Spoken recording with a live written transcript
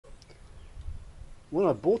when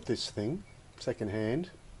I bought this thing second hand,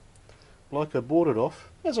 like I bought it off,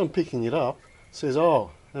 as I'm picking it up, it says,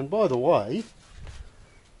 oh, and by the way,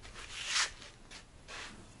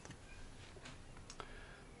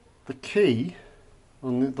 the key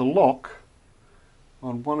on the lock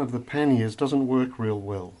on one of the panniers doesn't work real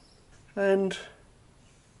well, and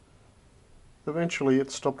eventually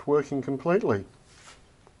it stopped working completely.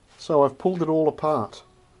 So I've pulled it all apart.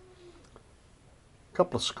 A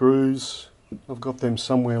couple of screws, I've got them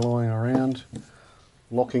somewhere lying around,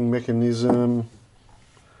 locking mechanism,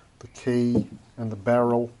 the key and the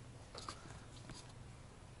barrel,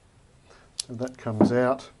 so that comes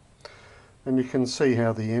out, and you can see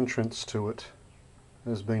how the entrance to it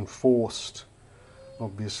has been forced.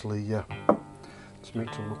 Obviously it's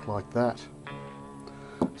meant to look like that.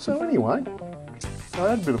 So anyway, I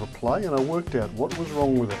had a bit of a play and I worked out what was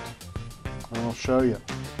wrong with it, and I'll show you.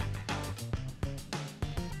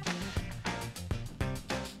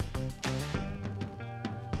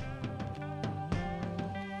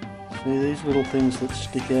 See these little things that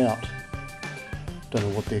stick out? Don't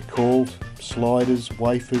know what they're called, sliders,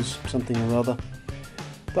 wafers, something or other.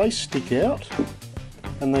 They stick out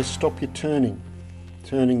and they stop you turning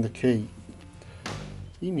the key.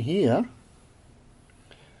 In here,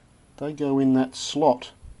 they go in that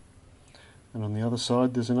slot, and on the other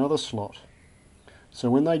side there's another slot. So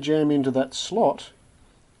when they jam into that slot,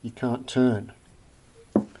 you can't turn.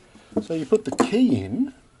 So you put the key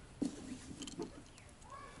in,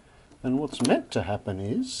 and what's meant to happen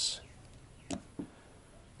is, a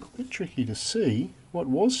bit tricky to see, what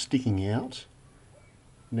was sticking out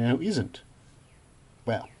now isn't.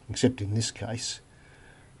 Well, except in this case.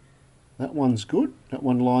 That one's good, that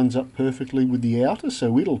one lines up perfectly with the outer,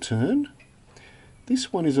 so it'll turn.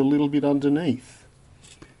 This one is a little bit underneath,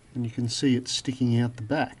 and you can see it's sticking out the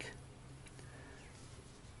back.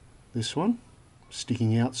 This one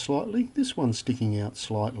sticking out slightly, this one's sticking out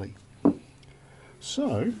slightly.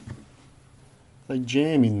 So they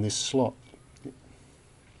jam in this slot,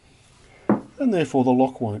 and therefore the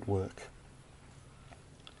lock won't work.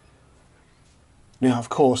 Now of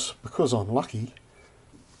course, because I'm lucky,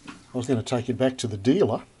 I was going to take it back to the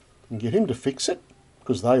dealer and get him to fix it,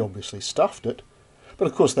 because they obviously stuffed it. But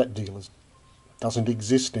of course that dealer doesn't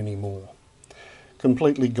exist anymore.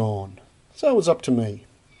 Completely gone. So it was up to me.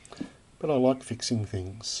 But I like fixing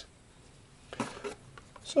things.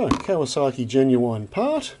 So, Kawasaki genuine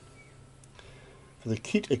part for the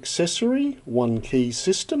kit accessory, One Key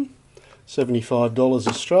System, $75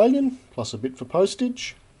 Australian, plus a bit for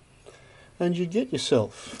postage. And you get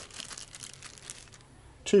yourself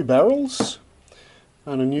 2 barrels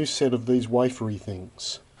and a new set of these wafery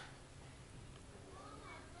things.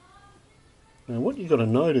 Now what you've got to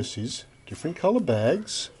notice is different colour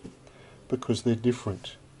bags, because they're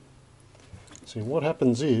different. See, what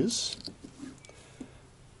happens is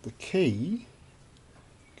the key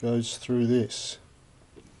goes through this,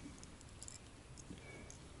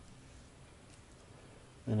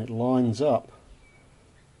 and it lines up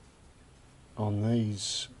on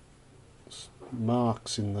these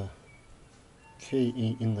marks in the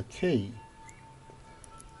key.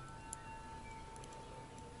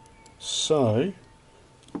 So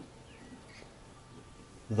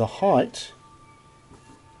the height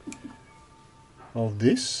of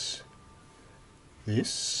this, and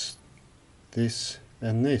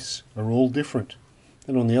this are all different.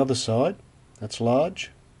 And on the other side, that's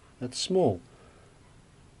large, that's small.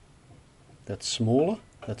 That's smaller,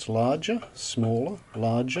 that's larger, smaller,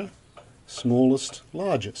 larger, smallest,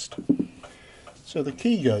 largest. So the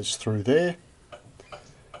key goes through there,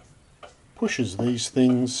 pushes these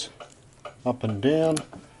things up and down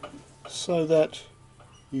so that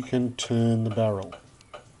you can turn the barrel.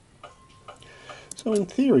 So in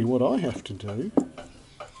theory what I have to do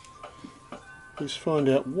is find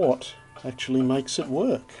out what actually makes it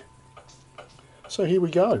work. So here we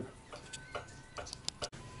go.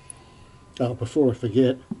 Oh, before I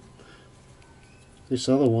forget, this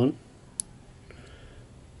other one,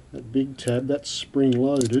 that big tab, that's spring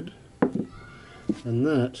loaded, and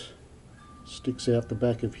that sticks out the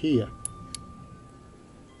back of here,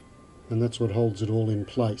 and that's what holds it all in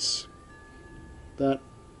place. That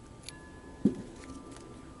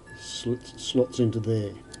slots into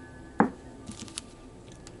there.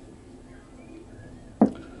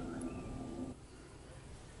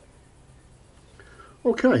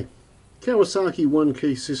 Okay, Kawasaki One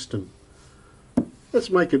Key System. Let's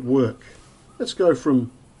make it work. Let's go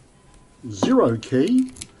from 0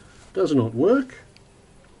 key, does not work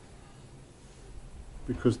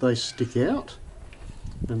because they stick out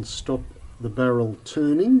and stop the barrel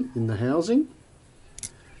turning in the housing,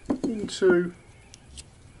 into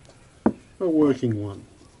a working one.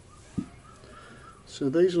 So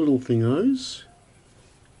these little thingos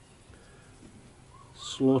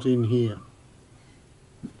slot in here.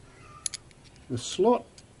 A slot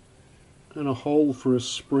and a hole for a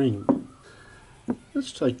spring.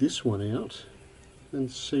 Let's take this one out and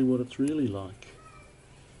see what it's really like.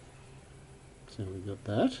 So we got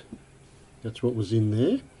that. That's what was in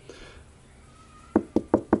there.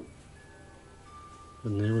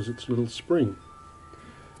 And there was its little spring.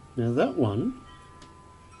 Now that one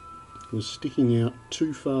was sticking out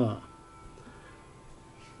too far.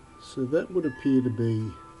 So that would appear to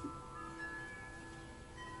be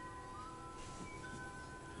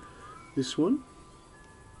this one.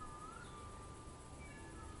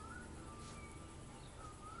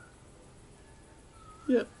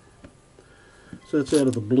 Yep. So it's out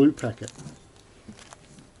of the blue packet.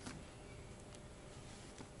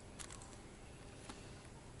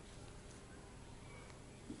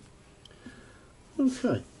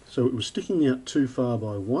 Okay, so it was sticking out too far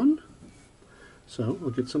by one. So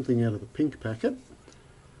I'll get something out of the pink packet.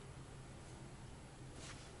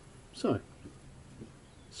 So,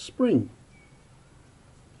 spring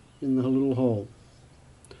in the little hole.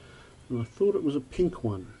 And I thought it was a pink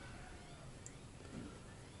one.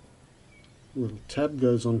 A little tab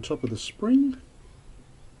goes on top of the spring.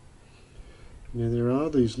 Now there are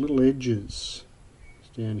these little edges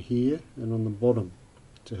down here and on the bottom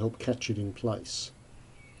to help catch it in place.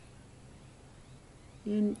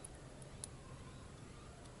 In.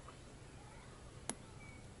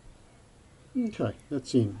 Okay,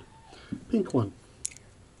 that's in. Pink one.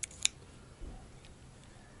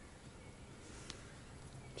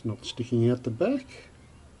 It's not sticking out the back.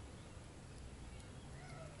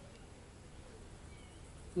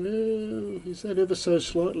 Is that ever so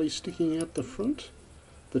slightly sticking out the front?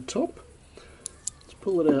 The top? Let's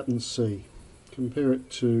pull it out and see. Compare it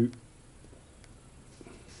to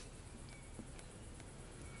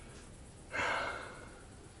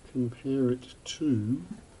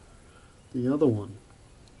the other one.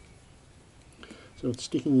 So it's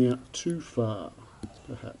sticking out too far,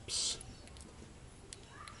 perhaps.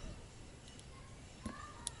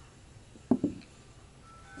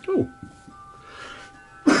 Oh,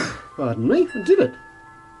 pardon me, I did it.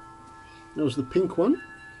 That was the pink one.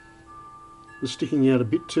 It was sticking out a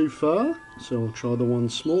bit too far, so I'll try the one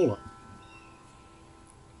smaller.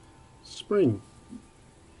 Spring.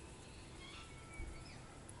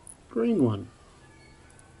 Green one.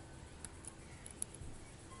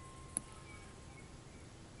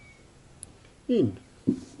 In.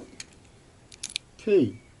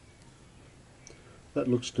 Key. That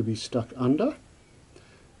looks to be stuck under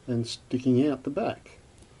and sticking out the back.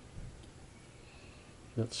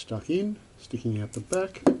 That's stuck in, sticking out the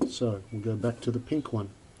back, so we'll go back to the pink one.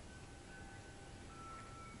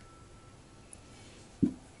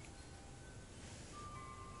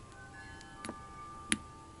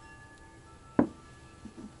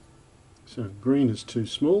 So green is too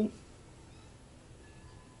small,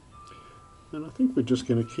 and I think we're just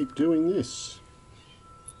going to keep doing this.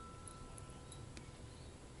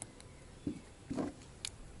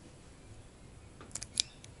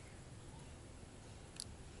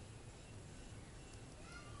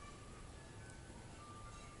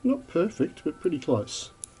 Not perfect, but pretty close.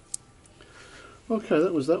 Okay,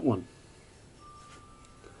 that was that one.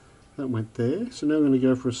 That went there, so now I'm going to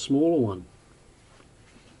go for a smaller one.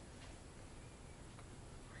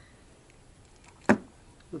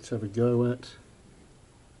 Let's have a go at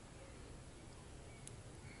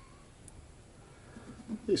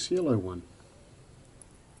this yellow one.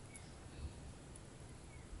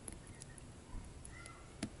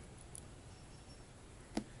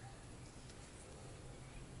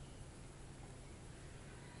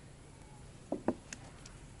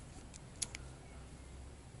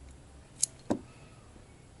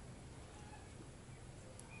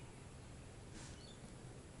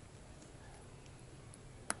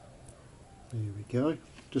 There we go,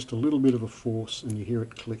 just a little bit of a force and you hear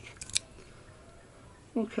it click.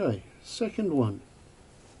 Okay, second one.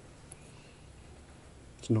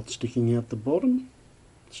 It's not sticking out the bottom,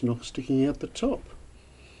 it's not sticking out the top.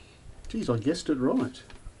 Geez, I guessed it right.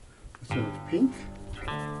 So it's pink,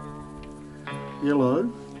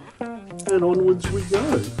 yellow, and onwards we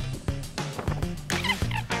go.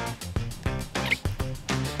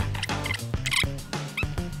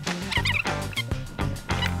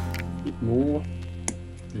 More.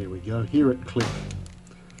 There we go. Hear it click.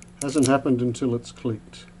 Hasn't happened until it's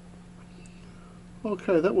clicked.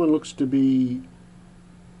 Okay, that one looks to be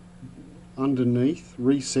underneath,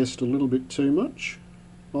 recessed a little bit too much.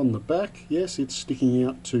 On the back, yes, it's sticking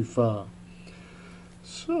out too far.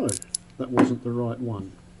 So, that wasn't the right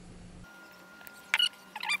one.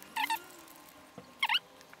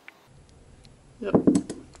 Yep.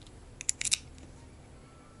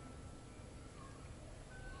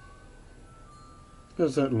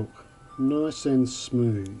 How's that look? Nice and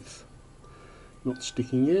smooth. Not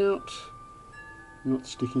sticking out. Not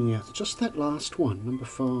sticking out. Just that last one, number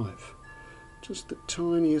 5. Just the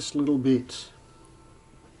tiniest little bit.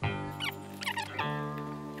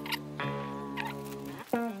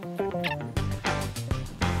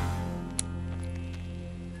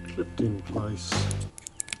 Clipped in place.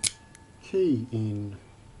 Key in.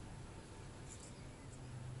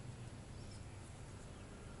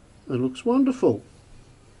 It looks wonderful.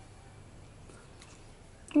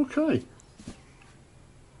 Okay.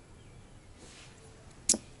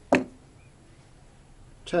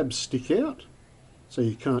 Tabs stick out, so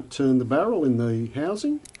you can't turn the barrel in the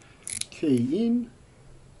housing. Key in.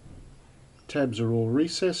 Tabs are all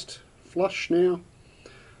recessed, flush now,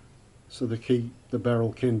 so the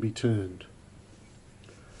barrel can be turned.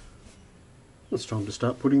 It's time to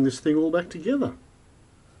start putting this thing all back together.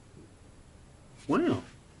 Wow,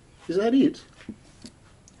 is that it?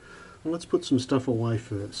 Well, let's put some stuff away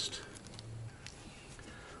first.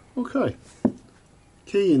 Okay,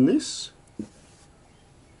 key in this.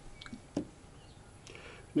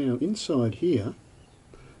 Now inside here,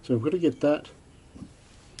 so we've got to get that,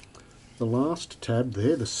 the last tab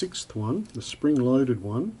there, the 6th one, the spring-loaded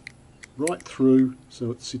one, right through so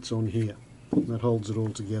it sits on here. That holds it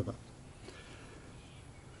all together.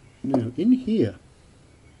 Now in here,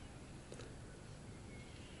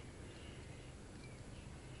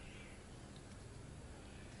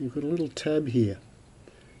 you've got a little tab here.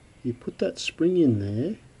 You put that spring in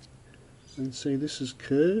there, and see this is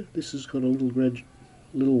curved, this has got a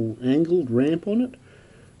little angled ramp on it.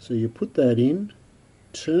 So you put that in,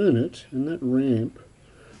 turn it, and that ramp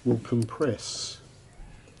will compress.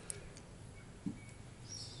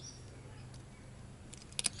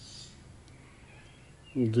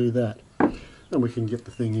 We'll do that, and we can get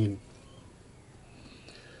the thing in.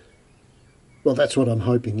 Well, that's what I'm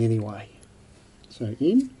hoping anyway. So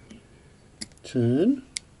in, turn,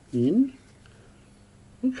 in,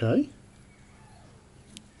 okay.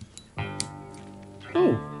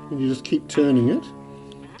 Oh, and you just keep turning it,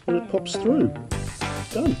 and it pops through.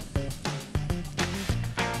 Done.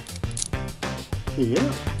 Key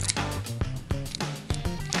out.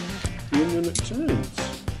 In and it turns.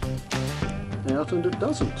 Out and it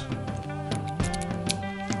doesn't.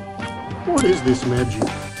 What is this magic?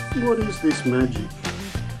 What is this magic?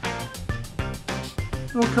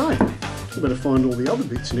 Okay, I better find all the other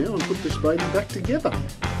bits now and put this baby back together.